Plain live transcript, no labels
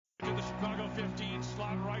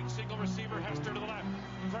On right, single receiver, Hester to the left.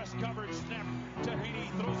 Press coverage, snap to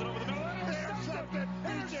Haney, throws it over the middle. Intercepted!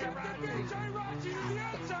 B.J. Raji to the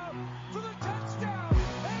end zone for the touchdown!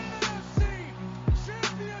 NFC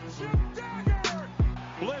Championship dagger!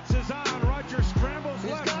 Blitz is on, Rodgers scrambles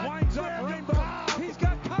left, winds up Rainbow. He's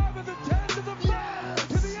got Cobb at the 10 to the 5,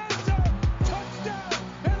 to the end zone, touchdown,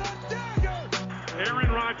 and a dagger!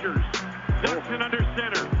 Aaron Rodgers ducks in under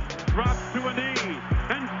center, drops to a knee,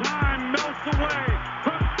 and time melts away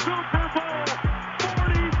from Super Bowl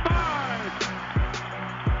 45.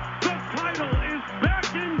 The title is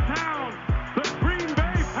back in town. The Green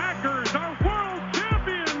Bay Packers are world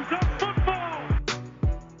champions of football.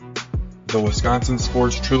 The Wisconsin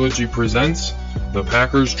Sports Trilogy presents the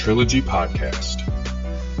Packers Trilogy Podcast.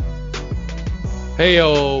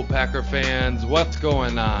 Heyo, Packer fans, what's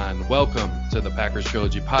going on? Welcome to the Packers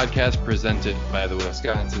Trilogy Podcast presented by the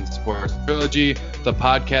Wisconsin Sports Trilogy, the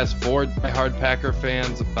podcast for diehard Packer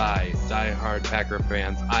fans by diehard Packer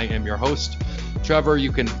fans. I am your host, Trevor.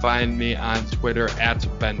 You can find me on Twitter at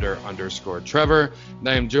Bender_Trevor. And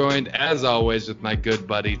I am joined, as always, with my good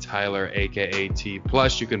buddy Tyler, aka T+.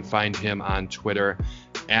 You can find him on Twitter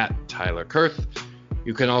at Tyler Kurth.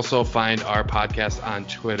 You can also find our podcast on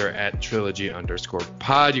Twitter at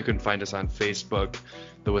Trilogy_pod. You can find us on Facebook,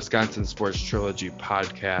 the Wisconsin Sports Trilogy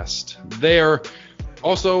Podcast there.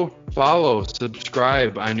 Also, follow,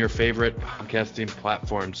 subscribe on your favorite podcasting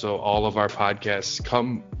platform so all of our podcasts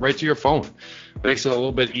come right to your phone. Makes it a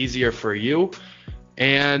little bit easier for you.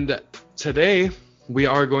 And today we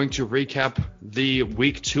are going to recap the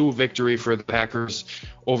Week 2 victory for the Packers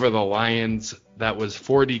over the Lions. That was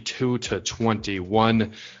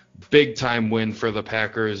 42-21. Big time win for the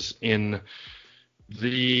Packers in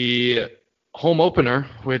the home opener,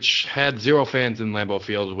 which had 0 fans in Lambeau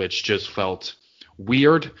Field, which just felt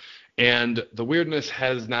weird. And the weirdness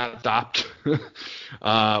has not stopped.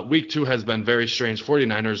 Week 2 has been very strange.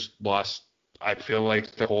 49ers lost, I feel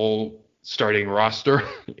like, the whole starting roster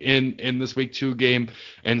in this Week 2 game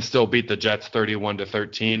and still beat the Jets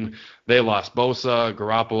 31-13. They lost Bosa,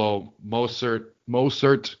 Garoppolo, Mostert,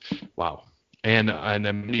 wow, and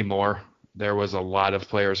many more. There was a lot of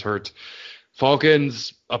players hurt.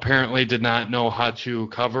 Falcons apparently did not know how to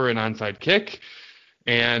cover an onside kick,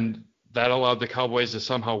 and that allowed the Cowboys to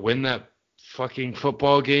somehow win that fucking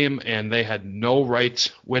football game, and they had no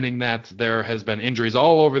right winning that. There has been injuries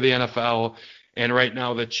all over the NFL, and right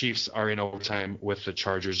now the Chiefs are in overtime with the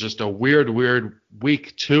Chargers. Just a weird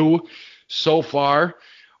Week 2 so far.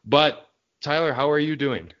 But, Tyler, how are you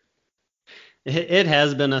doing? It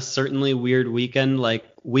has been a certainly weird weekend. Like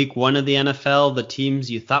Week 1 of the NFL, the teams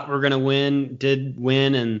you thought were going to win did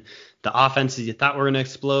win, and the offenses you thought were going to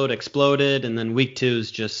exploded. And then Week 2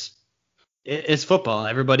 is just it's football.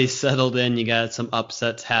 Everybody's settled in. You got some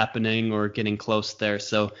upsets happening or getting close there.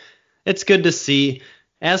 So it's good to see.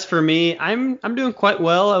 As for me, I'm doing quite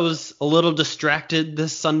well. I was a little distracted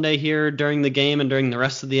this Sunday here during the game and during the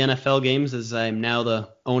rest of the NFL games, as I'm now the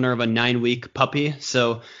owner of a 9-week puppy.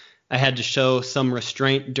 So I had to show some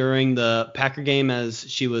restraint during the Packer game as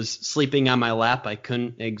she was sleeping on my lap. I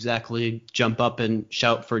couldn't exactly jump up and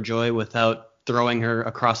shout for joy without throwing her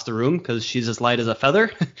across the room because she's as light as a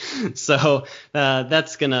feather. So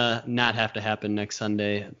that's going to not have to happen next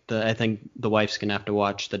Sunday. I think the wife's going to have to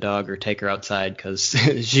watch the dog or take her outside because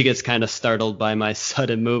she gets kind of startled by my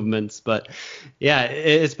sudden movements. But, yeah,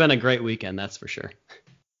 it's been a great weekend, that's for sure.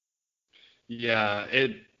 Yeah,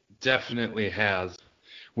 it definitely has.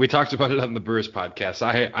 We talked about it on the Brewers podcast.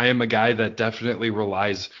 I am a guy that definitely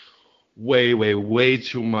relies way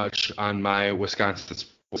too much on my Wisconsin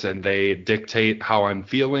sports, and they dictate how I'm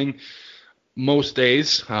feeling most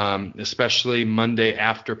days, especially Monday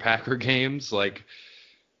after Packer games. Like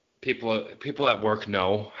people at work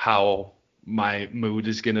know how my mood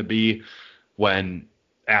is going to be when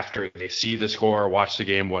after they see the score, watch the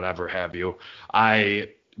game, whatever have you.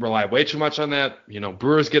 I rely way too much on that. You know,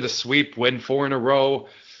 Brewers get a sweep, win 4 in a row,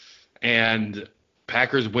 and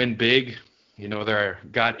Packers win big. You know, they're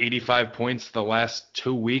got 85 points the last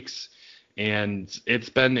 2 weeks. And it's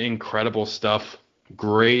been incredible stuff.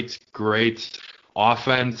 Great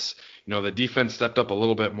offense. You know, the defense stepped up a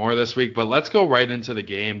little bit more this week, but let's go right into the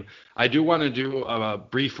game. I do want to do a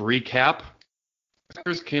brief recap.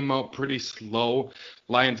 Packers came out pretty slow.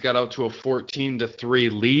 Lions got out to a 14-3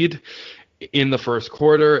 lead in the first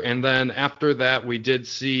quarter, and then after that, we did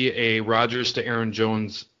see a Rodgers to Aaron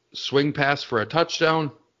Jones swing pass for a touchdown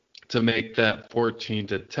to make that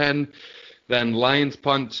 14-10. Then Lions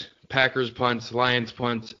punt, Packers punt, Lions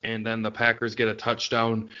punt, and then the Packers get a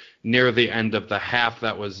touchdown near the end of the half.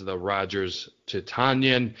 That was the Rodgers to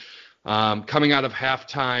Tanyan. Coming out of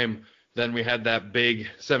halftime, Then we had that big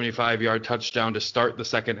 75-yard touchdown to start the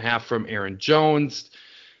second half from Aaron Jones.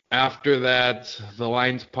 After that, the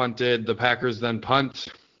Lions punted, the Packers then punt,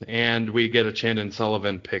 and we get a Chandon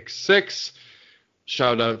Sullivan pick six.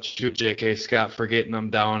 Shout out to J.K. Scott for getting them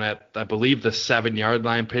down at, I believe, the 7-yard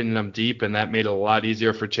line, pinning them deep, and that made it a lot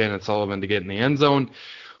easier for Chandon Sullivan to get in the end zone.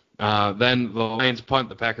 Then the Lions punt,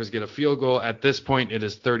 the Packers get a field goal. At this point, it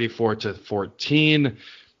is 34-14.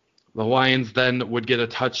 The Lions then would get a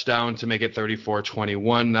touchdown to make it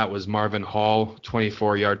 34-21. That was Marvin Hall,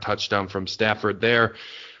 24-yard touchdown from Stafford there.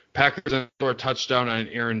 Packers score a touchdown on an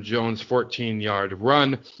Aaron Jones 14-yard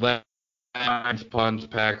run. Lions punt,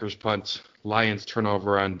 Packers punt, Lions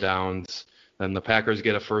turnover on downs. Then the Packers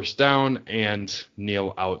get a first down and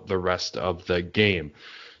kneel out the rest of the game.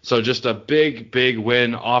 So just a big, big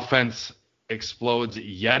win. Offense explodes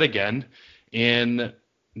yet again in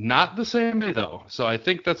not the same way, though. So I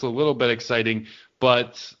think that's a little bit exciting.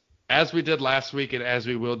 But as we did last week and as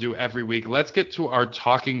we will do every week, let's get to our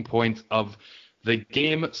talking points of the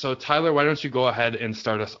game. So, Tyler, why don't you go ahead and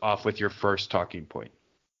start us off with your first talking point?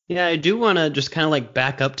 Yeah, I do want to just kind of like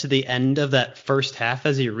back up to the end of that first half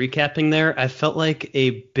as you're recapping there. I felt like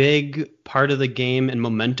a big part of the game and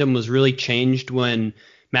momentum was really changed when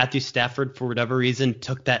Matthew Stafford, for whatever reason,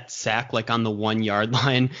 took that sack like on the 1-yard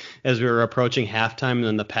line as we were approaching halftime, and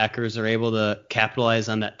then the Packers are able to capitalize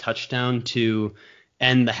on that touchdown to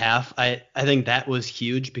end the half. I think that was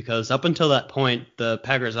huge because up until that point, the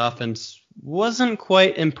Packers offense wasn't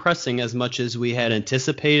quite impressing as much as we had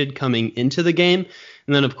anticipated coming into the game.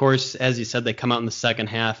 And then, of course, as you said, they come out in the second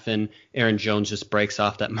half and Aaron Jones just breaks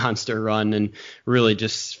off that monster run, and really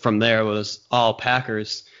just from there was all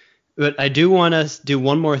Packers. But I do want to do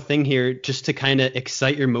one more thing here just to kind of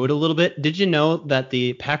excite your mood a little bit. Did you know that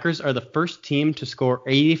the Packers are the first team to score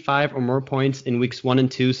 85 or more points in weeks 1 and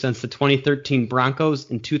 2 since the 2013 Broncos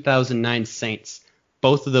and 2009 Saints?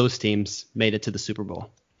 Both of those teams made it to the Super Bowl.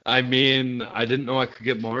 I mean, I didn't know I could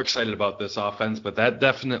get more excited about this offense, but that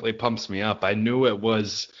definitely pumps me up. I knew it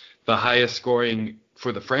was the highest scoring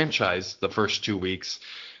for the franchise the first 2 weeks.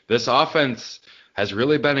 This offense has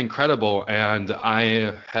really been incredible, and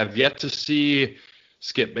I have yet to see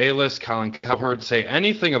Skip Bayless, Colin Cowherd say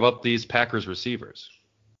anything about these Packers receivers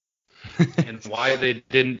and why they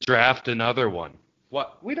didn't draft another one.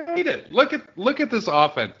 What? We don't need it. Look at this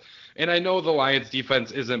offense. And I know the Lions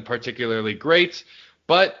defense isn't particularly great,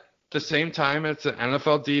 but at the same time, it's an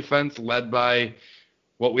NFL defense led by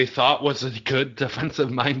what we thought was a good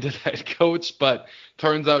defensive-minded head coach, but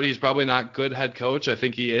turns out he's probably not good head coach. I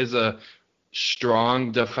think he is a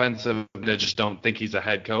strong defensive. I just don't think he's a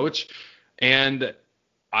head coach. And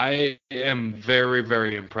I am very,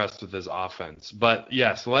 very impressed with his offense. But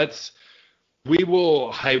yes, we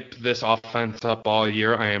will hype this offense up all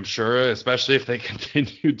year, I am sure, especially if they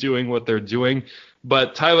continue doing what they're doing.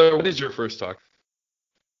 But Tyler, what is your first talk?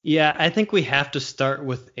 Yeah, I think we have to start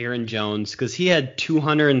with Aaron Jones because he had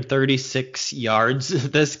 236 yards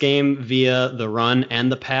this game via the run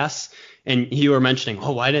and the pass. And you were mentioning,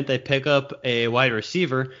 why didn't they pick up a wide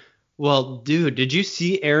receiver? Well, dude, did you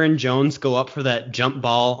see Aaron Jones go up for that jump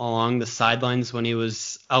ball along the sidelines when he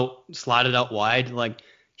was slotted out wide? Like,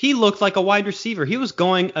 he looked like a wide receiver. He was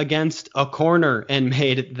going against a corner and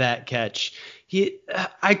made that catch.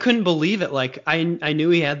 I couldn't believe it. Like, I knew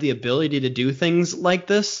he had the ability to do things like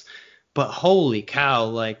this, but holy cow,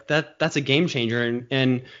 like that's a game changer.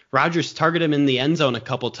 And Rodgers targeted him in the end zone a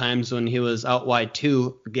couple times when he was out wide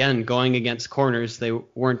too. Again, going against corners, they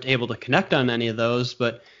weren't able to connect on any of those.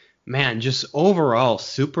 But man, just overall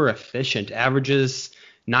super efficient. Averages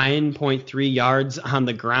 9.3 yards on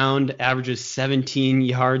the ground, averages 17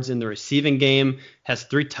 yards in the receiving game, has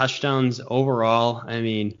 3 touchdowns overall. I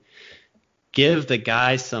mean, give the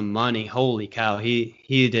guy some money. Holy cow, he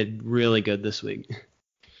did really good this week.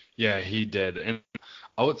 Yeah, he did. And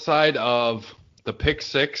outside of the pick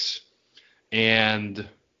six and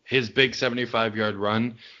his big 75-yard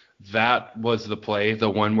run, that was the play, the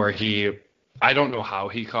one where I don't know how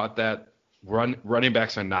he caught that. Running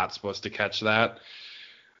backs are not supposed to catch that.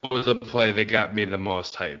 It was the play that got me the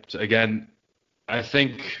most hyped. Again, I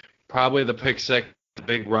think probably the pick six, the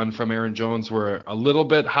big run from Aaron Jones were a little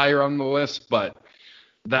bit higher on the list, but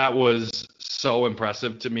that was so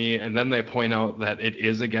impressive to me. And then they point out that it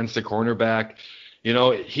is against a cornerback. You know,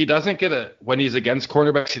 he doesn't get when he's against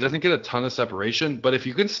cornerbacks, he doesn't get a ton of separation, but if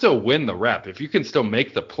you can still win the rep, if you can still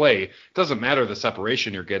make the play, it doesn't matter the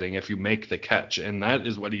separation you're getting if you make the catch. And that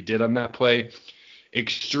is what he did on that play.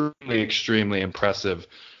 Extremely, extremely impressive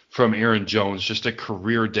from Aaron Jones. Just a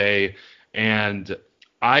career day. And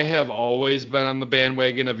I have always been on the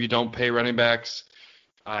bandwagon of you don't pay running backs.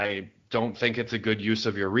 I don't think it's a good use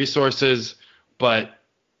of your resources, but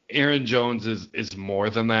Aaron Jones is more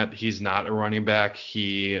than that. He's not a running back.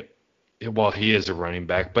 He is a running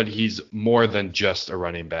back, but he's more than just a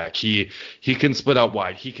running back. He can split out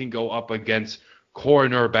wide. He can go up against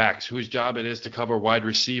cornerbacks whose job it is to cover wide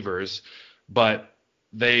receivers, but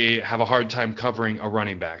they have a hard time covering a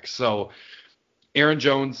running back. So Aaron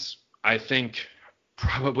Jones, I think,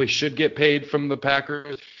 probably should get paid from the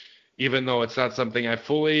Packers, even though it's not something I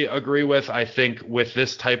fully agree with. I think with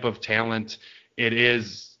this type of talent, it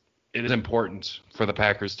is important for the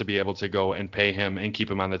Packers to be able to go and pay him and keep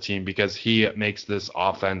him on the team, because he makes this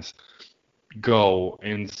offense go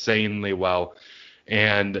insanely well.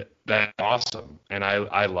 And that's awesome. And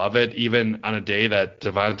I love it, even on a day that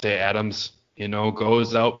Davante Adams,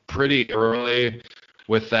 goes out pretty early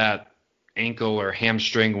with that ankle or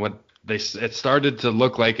hamstring. It started to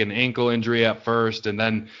look like an ankle injury at first, and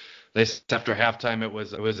then they said after halftime it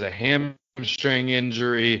was a hamstring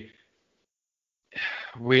injury.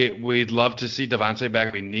 We'd love to see Davante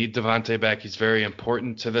back. We need Davante back. He's very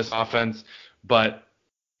important to this offense. But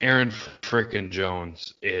Aaron frickin'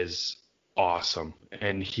 Jones is awesome,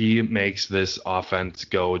 and he makes this offense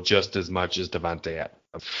go just as much as Davante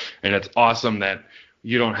Adams. And it's awesome that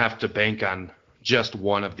you don't have to bank on just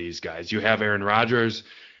one of these guys. You have Aaron Rodgers,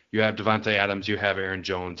 you have Davante Adams, you have Aaron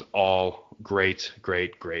Jones, all great,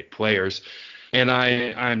 great, great players. And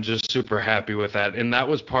I'm just super happy with that. And that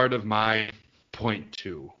was part of my point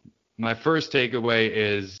 2. My first takeaway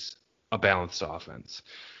is a balanced offense.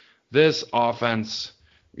 This offense,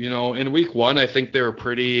 in week 1, I think they were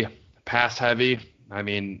pretty pass heavy. I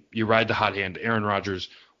mean, you ride the hot hand. Aaron Rodgers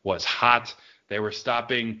was hot. They were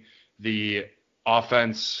stopping the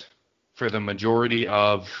offense for the majority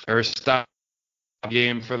of, or stop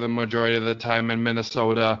game for the majority of the time in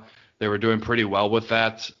Minnesota. They were doing pretty well with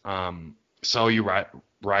that. So you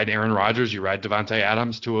ride Aaron Rodgers, you ride Davante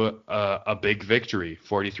Adams to a big victory,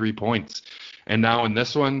 43 points. And now in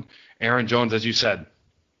this one, Aaron Jones, as you said,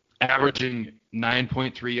 averaging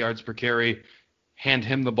 9.3 yards per carry, hand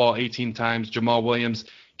him the ball 18 times. Jamal Williams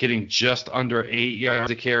getting just under 8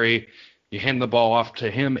 yards a carry. You hand the ball off to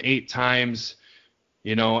him 8 times.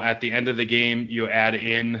 At the end of the game, you add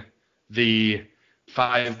in the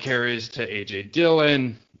 5 carries to A.J.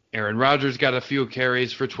 Dillon. Aaron Rodgers got a few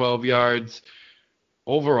carries for 12 yards.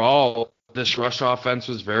 Overall, this rush offense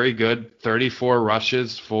was very good. 34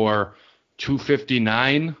 rushes for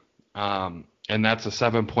 259, and that's a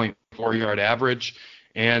 7.4 yard average.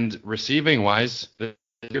 And receiving-wise, the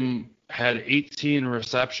team had 18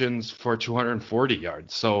 receptions for 240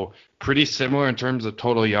 yards. So pretty similar in terms of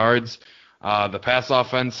total yards. The pass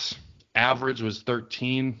offense average was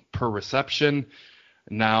 13 per reception.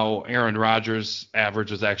 Now Aaron Rodgers'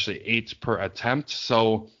 average was actually 8 per attempt.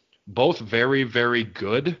 So both very, very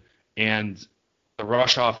good. And the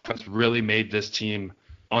rush offense really made this team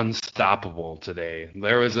unstoppable today.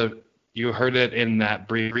 You heard it in that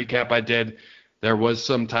brief recap I did. There was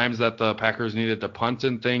some times that the Packers needed to punt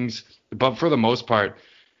and things, but for the most part,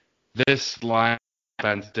 this line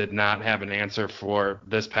offense did not have an answer for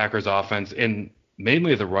this Packers offense in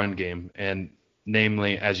mainly the run game, and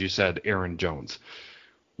namely, as you said, Aaron Jones.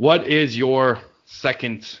 What is your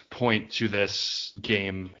second point to this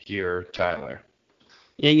game here, Tyler?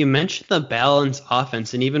 Yeah, you mentioned the balanced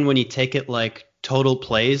offense, and even when you take it like total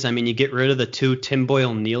plays, I mean, you get rid of the 2 Tim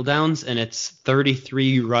Boyle kneel downs, and it's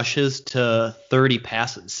 33 rushes to 30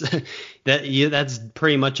 passes. That's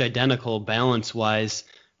pretty much identical balance-wise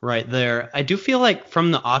right there. I do feel like from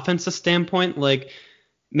the offensive standpoint, like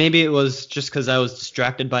maybe it was just because I was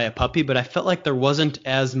distracted by a puppy, but I felt like there wasn't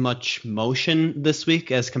as much motion this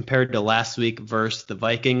week as compared to last week versus the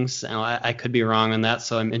Vikings. Now, I could be wrong on that,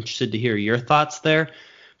 so I'm interested to hear your thoughts there.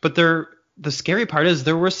 But the scary part is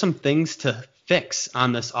there were some things to fix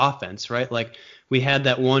on this offense, right? Like we had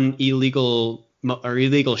that one illegal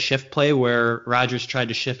shift play where Rodgers tried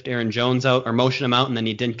to shift Aaron Jones out or motion him out, and then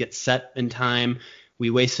he didn't get set in time. We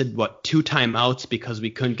wasted 2 timeouts because we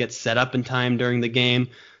couldn't get set up in time during the game.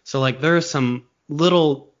 So like there are some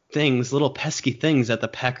little pesky things that the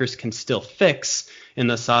Packers can still fix in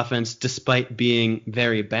this offense despite being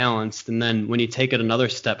very balanced. And then when you take it another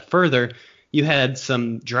step further, you had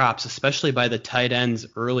some drops, especially by the tight ends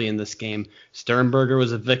early in this game. Sternberger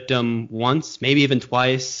was a victim once, maybe even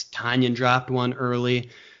twice. Tanyan dropped one early.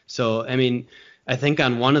 So, I mean, I think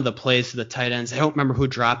on one of the plays to the tight ends, I don't remember who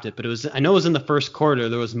dropped it, but I know it was in the first quarter.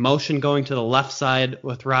 There was motion going to the left side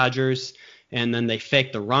with Rodgers, and then they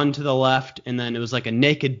faked the run to the left, and then it was like a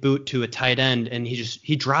naked boot to a tight end, and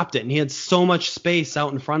he dropped it, and he had so much space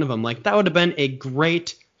out in front of him. Like, that would have been a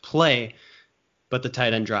great play but the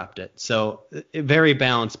tight end dropped it. So very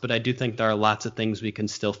balanced, but I do think there are lots of things we can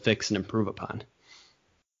still fix and improve upon.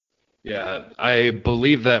 Yeah, I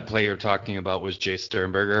believe that play you're talking about was Jay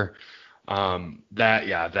Sternberger.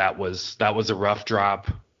 That was a rough drop.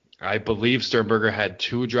 I believe Sternberger had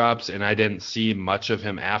 2 drops, and I didn't see much of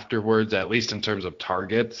him afterwards, at least in terms of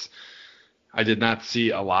targets. I did not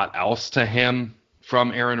see a lot else to him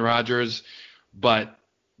from Aaron Rodgers. But,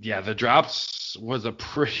 yeah, the drops was a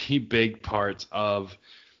pretty big part of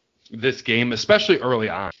this game, especially early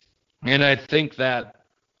on. And I think that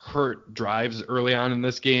hurt drives early on in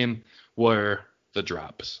this game were the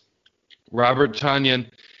drops. Robert Tonyan,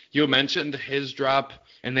 you mentioned his drop,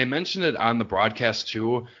 and they mentioned it on the broadcast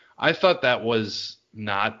too. I thought that was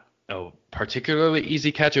not a particularly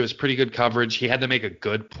easy catch. It was pretty good coverage. He had to make a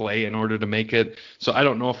good play in order to make it. So I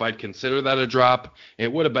don't know if I'd consider that a drop.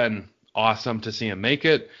 It would have been awesome to see him make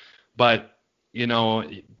it. But,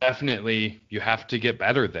 definitely you have to get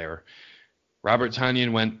better there. Robert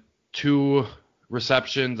Tonyan went 2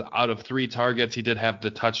 receptions out of 3 targets. He did have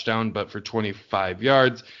the touchdown, but for 25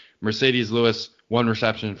 yards. Mercedes Lewis, 1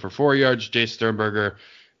 reception for 4 yards. Jay Sternberger,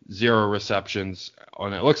 0 receptions.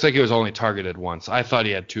 And it looks like he was only targeted once. I thought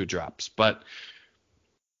he had 2 drops, but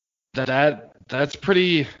that's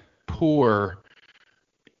pretty poor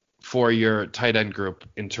for your tight end group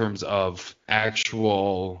in terms of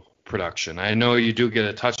actual production. I know you do get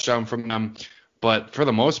a touchdown from them, but for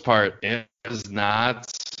the most part, it is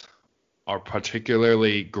not a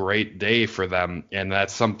particularly great day for them, and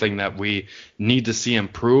that's something that we need to see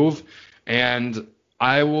improve. And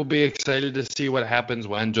I will be excited to see what happens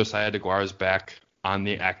when Josiah DeGuara is back on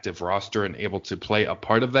the active roster and able to play a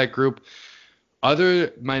part of that group.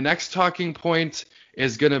 My next talking point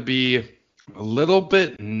is going to be a little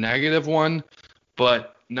bit negative one,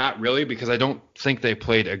 but not really, because I don't think they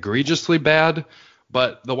played egregiously bad.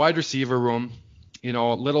 But the wide receiver room, a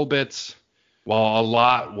little bit, a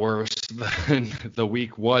lot worse than the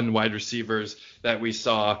week 1 wide receivers that we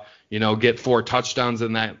saw, get 4 touchdowns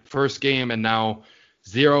in that first game and now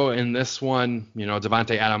 0 in this one.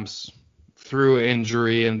 Davante Adams through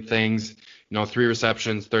injury and things, 3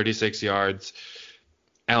 receptions, 36 yards.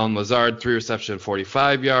 Allen Lazard, 3 receptions,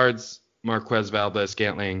 45 yards. Marquez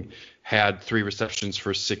Valdes-Scantling had 3 receptions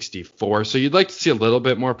for 64. So you'd like to see a little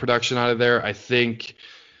bit more production out of there. I think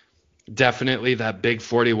definitely that big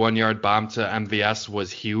 41-yard bomb to MVS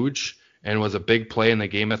was huge and was a big play in the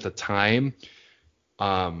game at the time.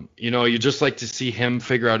 You just like to see him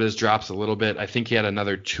figure out his drops a little bit. I think he had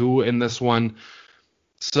another 2 in this one.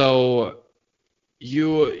 So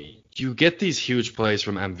you get these huge plays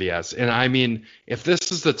from MVS. And I mean, if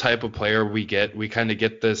this is the type of player we kind of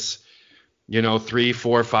get this, 3,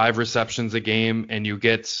 4, 5 receptions a game, and you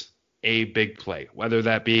get a big play, whether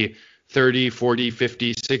that be 30, 40,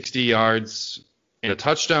 50, 60 yards and a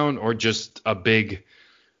touchdown, or just a big,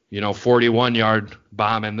 41-yard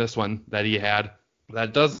bomb in this one that he had.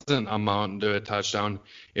 That doesn't amount to a touchdown.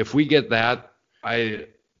 If we get that,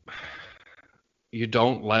 you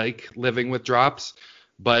don't like living with drops,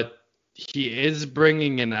 but he is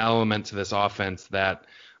bringing an element to this offense that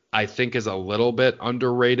I think is a little bit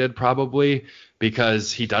underrated, probably,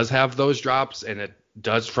 because he does have those drops, and it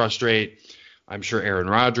does frustrate, I'm sure, Aaron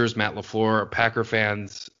Rodgers, Matt LaFleur, Packer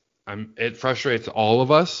fans. It frustrates all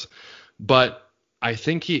of us, but I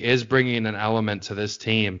think he is bringing an element to this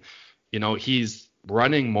team. He's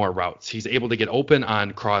running more routes. He's able to get open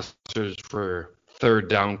on crossers for 3rd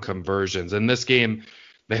down conversions. In this game,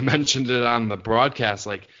 they mentioned it on the broadcast,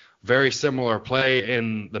 very similar play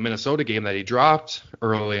in the Minnesota game that he dropped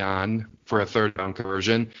early on for a 3rd down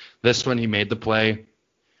conversion. This one, he made the play,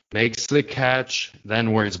 makes the catch,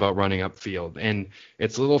 then worries about running upfield. And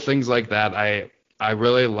it's little things like that. I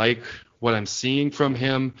really like what I'm seeing from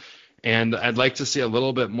him, and I'd like to see a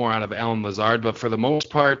little bit more out of Allen Lazard. But for the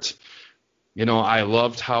most part, I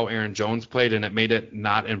loved how Aaron Jones played, and it made it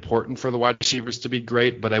not important for the wide receivers to be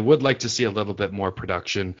great, but I would like to see a little bit more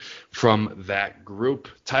production from that group.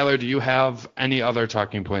 Tyler, do you have any other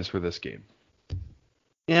talking points for this game?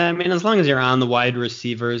 Yeah, I mean, as long as you're on the wide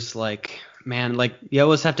receivers, you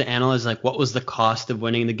always have to analyze, what was the cost of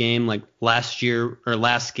winning the game? Last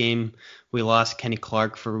game, we lost Kenny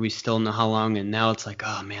Clark for we still know how long, and now it's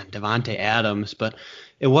Davante Adams. But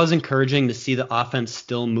it was encouraging to see the offense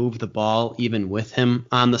still move the ball even with him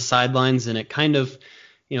on the sidelines, and it kind of,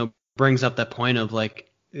 brings up that point of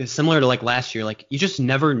similar to last year, you just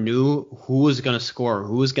never knew who was going to score,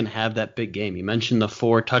 who was going to have that big game. You mentioned the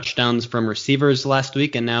 4 touchdowns from receivers last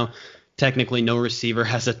week, and now technically no receiver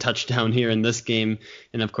has a touchdown here in this game.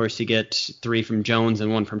 And of course you get 3 from Jones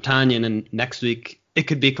and 1 from Tonyan, and next week it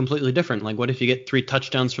could be completely different. Like, what if you get 3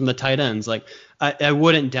 touchdowns from the tight ends? Like, I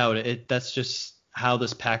wouldn't doubt it. That's just how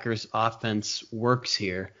this Packers offense works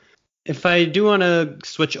here. If I do want to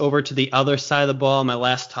switch over to the other side of the ball, my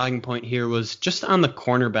last talking point here was just on the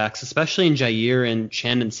cornerbacks, especially in Jaire and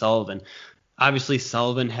Chandon Sullivan. Obviously,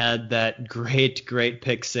 Sullivan had that great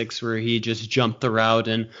pick six where he just jumped the route,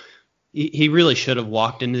 and he really should have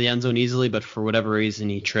walked into the end zone easily, but for whatever reason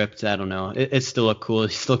he tripped. I don't know. It still looked cool.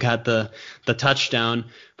 He still got the touchdown,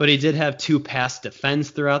 but he did have 2 pass defense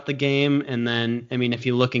throughout the game. And then, I mean, if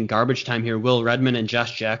you look in garbage time here, Will Redmond and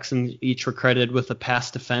Josh Jackson each were credited with a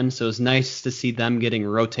pass defense. So it was nice to see them getting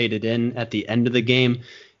rotated in at the end of the game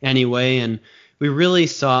anyway. And we really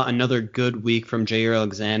saw another good week from Jaire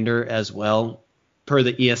Alexander as well. Per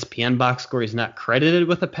the ESPN box score, he's not credited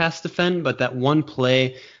with a pass defend, but that one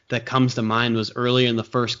play that comes to mind was earlier in the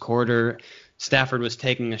first quarter. Stafford was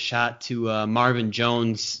taking a shot to Marvin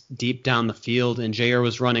Jones deep down the field, and Jaire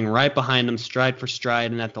was running right behind him, stride for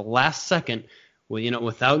stride. And at the last second, well,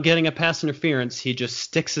 without getting a pass interference, he just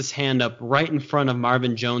sticks his hand up right in front of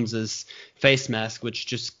Marvin Jones's face mask, which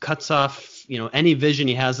just cuts off, any vision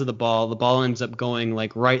he has of the ball. The ball ends up going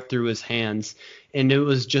like right through his hands. And it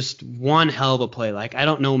was just one hell of a play. Like, I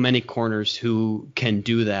don't know many corners who can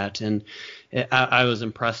do that. And I was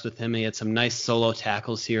impressed with him. He had some nice solo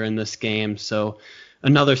tackles here in this game. So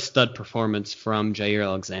another stud performance from Jaire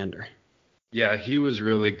Alexander. Yeah, he was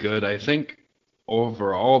really good. I think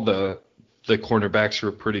overall the cornerbacks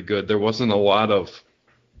were pretty good. There wasn't a lot of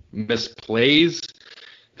misplays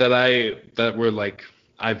that were like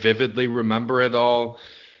I vividly remember it all.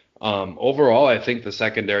 Overall, I think the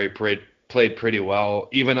secondary played pretty well.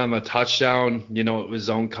 Even on the touchdown, it was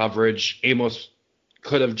zone coverage. Amos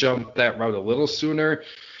could have jumped that route a little sooner,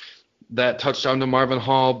 that touchdown to Marvin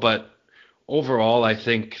Hall, but overall, I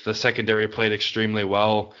think the secondary played extremely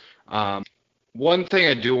well. One thing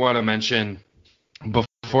I do want to mention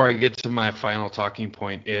before I get to my final talking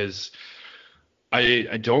point is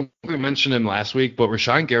I don't think I mentioned him last week, but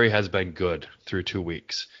Rashawn Gary has been good through 2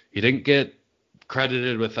 weeks. He didn't get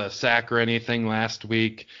credited with a sack or anything last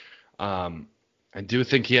week. I do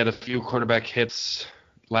think he had a few quarterback hits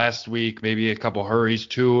last week, maybe a couple hurries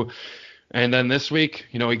too. And then this week,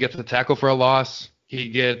 he gets a tackle for a loss. He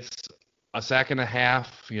gets a sack and a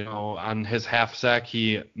half. On his half sack,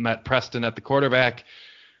 he met Preston at the quarterback,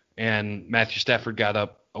 and Matthew Stafford got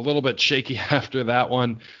up a little bit shaky after that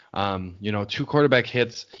one. 2 quarterback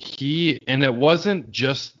hits. And it wasn't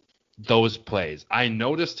just those plays. I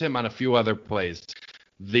noticed him on a few other plays.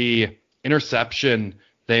 The interception,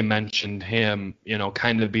 they mentioned him,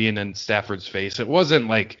 kind of being in Stafford's face. It wasn't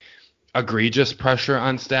like egregious pressure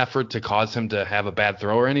on Stafford to cause him to have a bad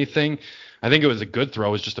throw or anything. I think it was a good throw.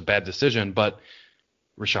 It was just a bad decision. But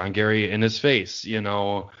Rashawn Gary in his face,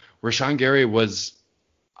 Rashawn Gary was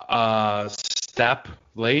a step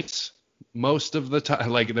late most of the time.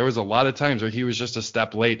 Like, there was a lot of times where he was just a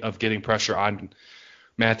step late of getting pressure on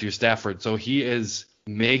Matthew Stafford. So he is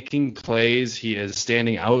making plays. He is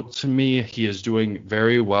standing out to me. He is doing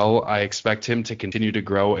very well. I expect him to continue to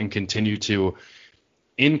grow and continue to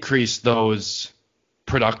increase those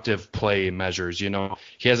productive play measures.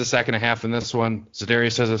 He has a sack and a half in this one.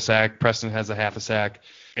 Za'Darius has a sack. Preston has a half a sack.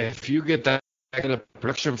 If you get that kind of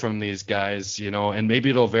production from these guys, and maybe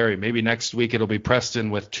it'll vary. Maybe next week it'll be Preston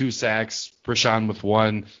with 2 sacks, Rashawn with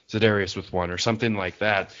 1, Za'Darius with 1, or something like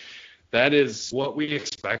that. That is what we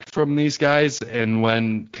expect from these guys. And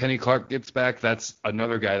when Kenny Clark gets back, that's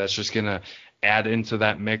another guy that's just going to add into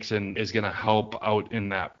that mix and is going to help out in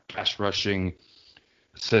that pass rushing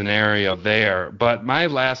scenario there. But my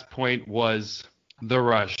last point was the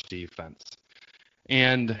rush defense.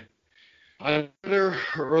 And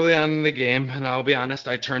early on in the game, and I'll be honest,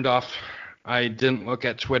 I didn't look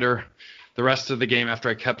at Twitter the rest of the game after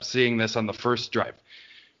I kept seeing this on the first drive.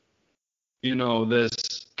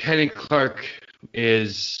 This Kenny Clark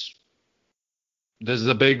this is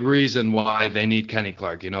a big reason why they need Kenny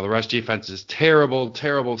Clark. The rush defense is terrible.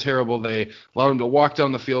 They allow him to walk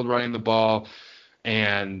down the field running the ball.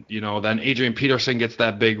 And, then Adrian Peterson gets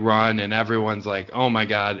that big run, and everyone's like, oh, my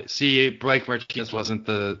God, see, Blake Martinez wasn't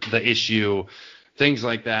the issue, things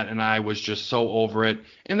like that. And I was just so over it.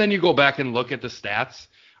 And then you go back and look at the stats.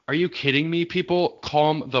 Are you kidding me, people?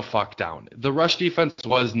 Calm the fuck down. The rush defense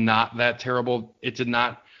was not that terrible. It did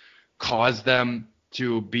not cause them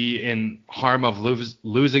to be in harm of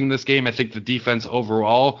losing this game. I think the defense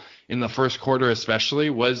overall in the first quarter especially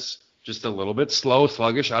was just a little bit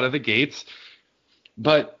sluggish out of the gates.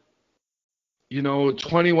 But,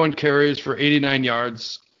 21 carries for 89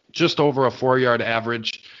 yards, just over a 4-yard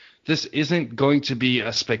average. This isn't going to be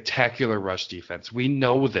a spectacular rush defense. We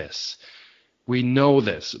know this. We know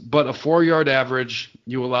this. But a 4-yard average,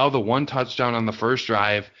 you allow the 1 touchdown on the first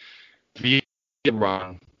drive via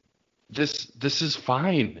run. This is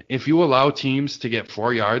fine. If you allow teams to get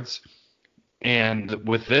 4 yards, and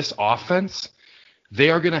with this offense, they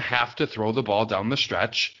are going to have to throw the ball down the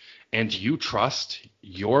stretch, and you trust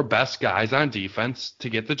your best guys on defense to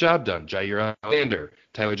get the job done. Jair Alexander,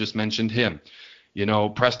 Tyler just mentioned him.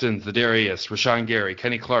 Preston, Zadarius, Rashawn Gary,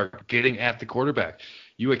 Kenny Clark getting at the quarterback.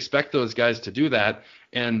 You expect those guys to do that.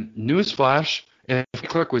 And newsflash, if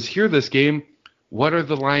Clark was here this game, what are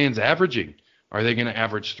the Lions averaging? Are they going to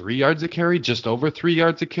average 3 yards a carry, just over 3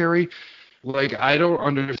 yards a carry? I don't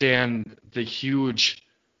understand the huge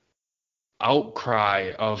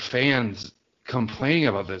outcry of fans complaining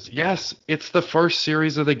about this. Yes, it's the first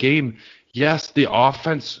series of the game. Yes, the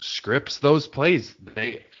offense scripts those plays.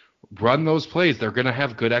 They run those plays. They're going to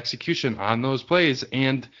have good execution on those plays,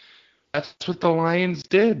 and that's what the Lions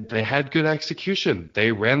did. They had good execution.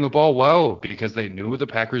 They ran the ball well because they knew the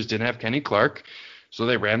Packers didn't have Kenny Clark, so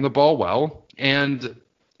they ran the ball well, and,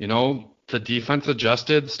 the defense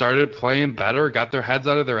adjusted, started playing better, got their heads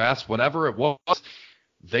out of their ass, whatever it was.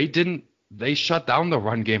 They shut down the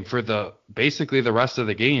run game for basically the rest of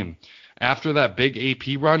the game. After that big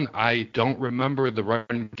AP run, I don't remember the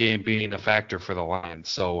run game being a factor for the Lions.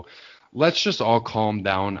 So let's just all calm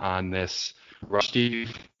down on this rush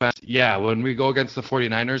defense. Yeah, when we go against the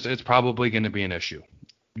 49ers, it's probably going to be an issue.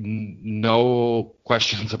 No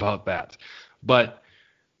questions about that. But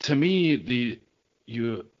to me,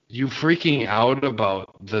 you freaking out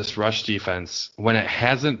about this rush defense when it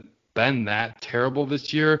hasn't been that terrible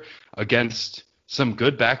this year against some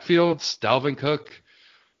good backfields, Dalvin Cook,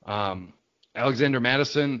 Alexander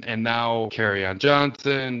Madison, and now Kerryon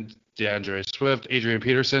Johnson, DeAndre Swift, Adrian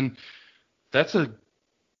Peterson. That's a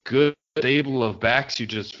good stable of backs you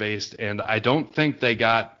just faced, and I don't think they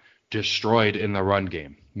got destroyed in the run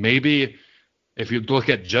game. Maybe if you look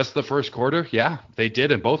at just the first quarter, yeah, they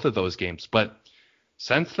did in both of those games. But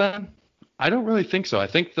since then, I don't really think so. I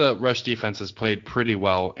think the rush defense has played pretty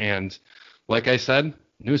well. And like I said,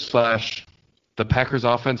 newsflash, the Packers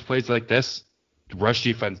offense plays like this, rush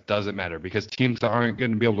defense doesn't matter because teams aren't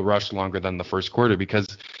going to be able to rush longer than the first quarter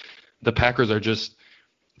because the Packers are just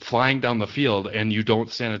flying down the field and you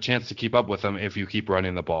don't stand a chance to keep up with them if you keep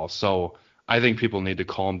running the ball. So I think people need to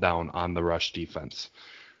calm down on the rush defense.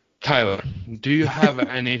 Tyler, do you have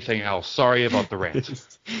anything else? Sorry about the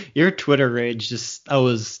rant. Your Twitter rage just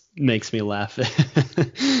always makes me laugh.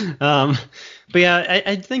 But yeah,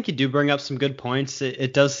 I think you do bring up some good points.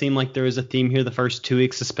 It does seem like there is a theme here the first 2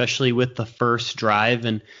 weeks, especially with the first drive.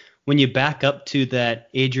 And when you back up to that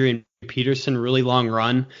Adrian Peterson really long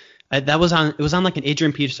run, it was on like an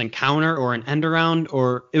Adrian Peterson counter or an end around,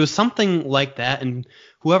 or it was something like that. And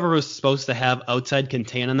whoever was supposed to have outside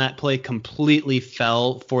contain on that play completely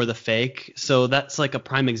fell for the fake. So that's like a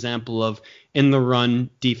prime example of in the run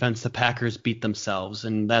defense, the Packers beat themselves.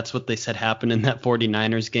 And that's what they said happened in that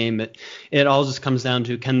 49ers game. It all just comes down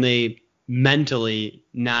to, can they mentally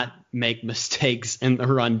not make mistakes in the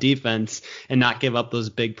run defense and not give up those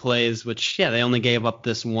big plays, which, yeah, they only gave up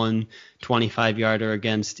this one 25-yarder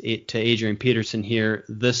to Adrian Peterson here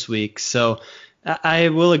this week. So I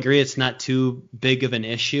will agree it's not too big of an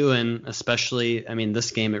issue, and especially,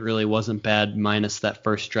 this game, it really wasn't bad minus that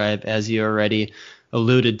first drive, as you already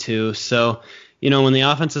alluded to. So, when the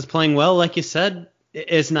offense is playing well, like you said,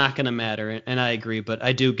 it's not going to matter, and I agree, but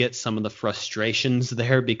I do get some of the frustrations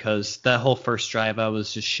there because that whole first drive, I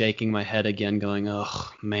was just shaking my head again going, oh,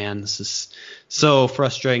 man, this is so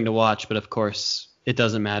frustrating to watch, but of course, it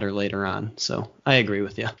doesn't matter later on. So I agree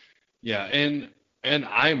with you. Yeah, and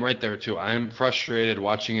I'm right there too. I'm frustrated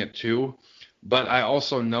watching it too, but I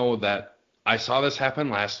also know that I saw this happen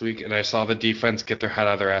last week, and I saw the defense get their head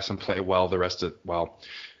out of their ass and play well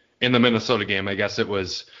in the Minnesota game. I guess it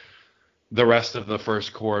was the rest of the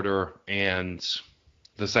first quarter and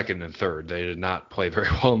the second and third. They did not play very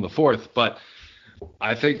well in the fourth, but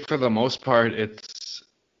I think for the most part it's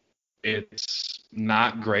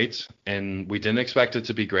not great, and we didn't expect it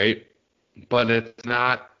to be great, but it's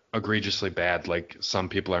not egregiously bad like some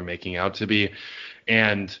people are making out to be.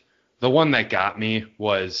 And the one that got me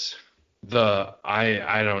was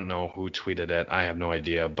I don't know who tweeted it. I have no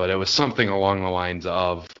idea, but it was something along the lines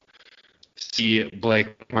of, see,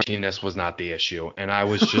 Blake Martinez was not the issue. And I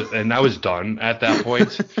was just and I was done at that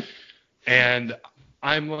point. And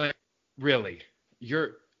I'm like, really?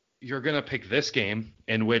 You're going to pick this game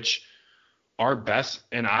in which our best,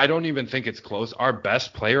 and I don't even think it's close, our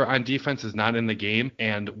best player on defense is not in the game,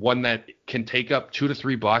 and one that can take up 2 to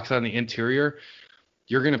 3 blocks on the interior.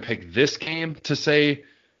 You're going to pick this game to say,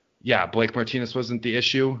 yeah, Blake Martinez wasn't the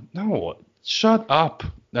issue? No, Shut up.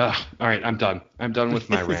 All right, I'm done. I'm done with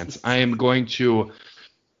my rants. I am going to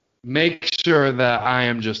make sure that I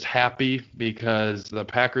am just happy because the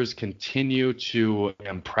Packers continue to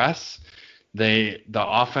impress. The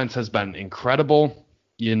offense has been incredible.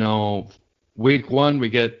 You know, week one we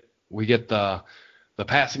get the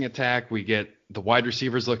passing attack, we get the wide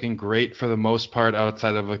receivers looking great for the most part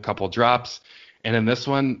outside of a couple drops, and in this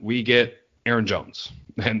one we get Aaron Jones,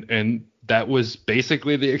 and that was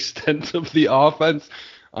basically the extent of the offense.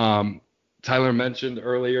 Tyler mentioned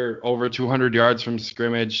earlier over 200 yards from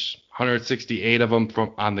scrimmage, 168 of them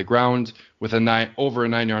from on the ground with over a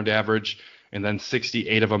 9-yard average, and then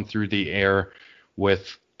 68 of them through the air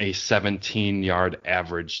with a 17-yard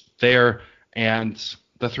average there, and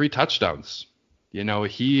the 3 touchdowns. You know,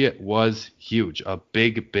 he was huge, a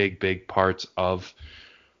big part of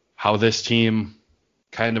how this team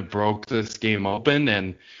kind of broke this game open,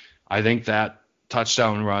 and I think that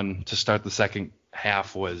touchdown run to start the second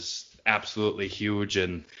half was absolutely huge,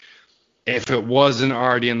 and if it wasn't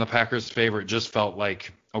already in the Packers' favor, it just felt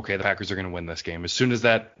like, okay, the Packers are going to win this game. As soon as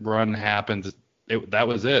that run happened, that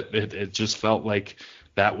was it. It just felt like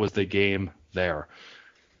that was the game there.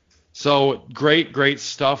 So great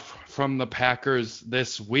stuff from the Packers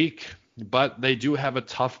this week, but they do have a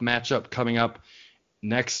tough matchup coming up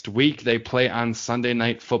next week. They play on Sunday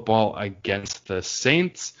Night Football against the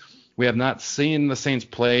Saints. We have not seen the Saints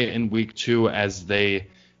play in week 2 as they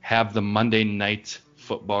have the Monday Night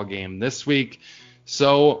Football game this week.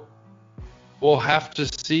 So we'll have to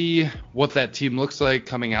see what that team looks like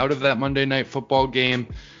coming out of that Monday Night Football game.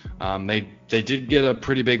 They did get a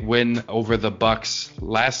pretty big win over the Bucs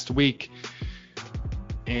last week,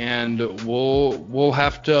 and we'll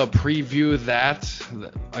have to preview that.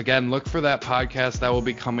 Again, look for that podcast that will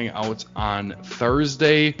be coming out on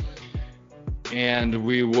Thursday, and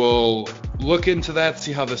we will look into that,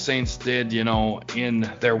 see how the Saints did, you know,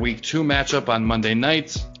 in their week 2 matchup on Monday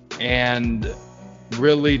nights, and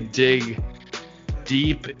really dig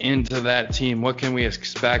deep into that team. What can we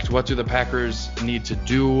expect? What do the Packers need to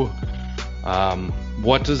do?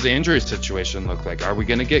 What does the injury situation look like? Are we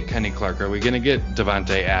going to get Kenny Clark? Are we going to get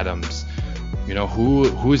Devontae Adams? You know,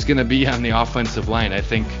 who's going to be on the offensive line? I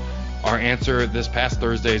think our answer this past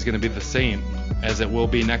Thursday is going to be the same as it will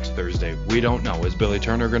be next Thursday. We don't know. Is Billy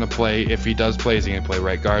Turner going to play? If he does play, is he going to play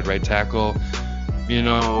right guard, right tackle? You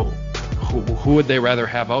know, who would they rather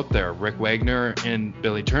have out there? Rick Wagner and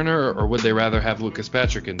Billy Turner, or would they rather have Lucas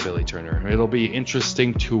Patrick and Billy Turner? It'll be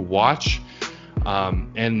interesting to watch,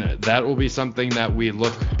 and that will be something that we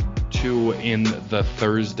look to in the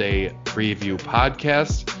Thursday preview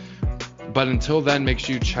podcast. But until then, make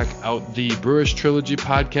sure you check out the Brewers Trilogy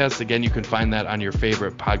podcast. Again, you can find that on your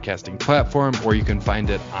favorite podcasting platform, or you can find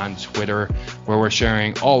it on Twitter, where we're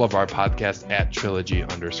sharing all of our podcasts at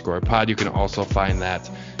Trilogy_pod. You can also find that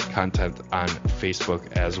content on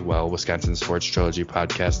Facebook as well, Wisconsin Sports Trilogy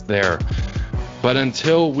podcast there. But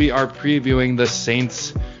until we are previewing the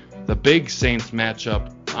Saints, the big Saints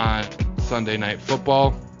matchup on Sunday Night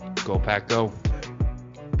Football, go Pack, go.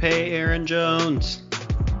 Pay Aaron Jones.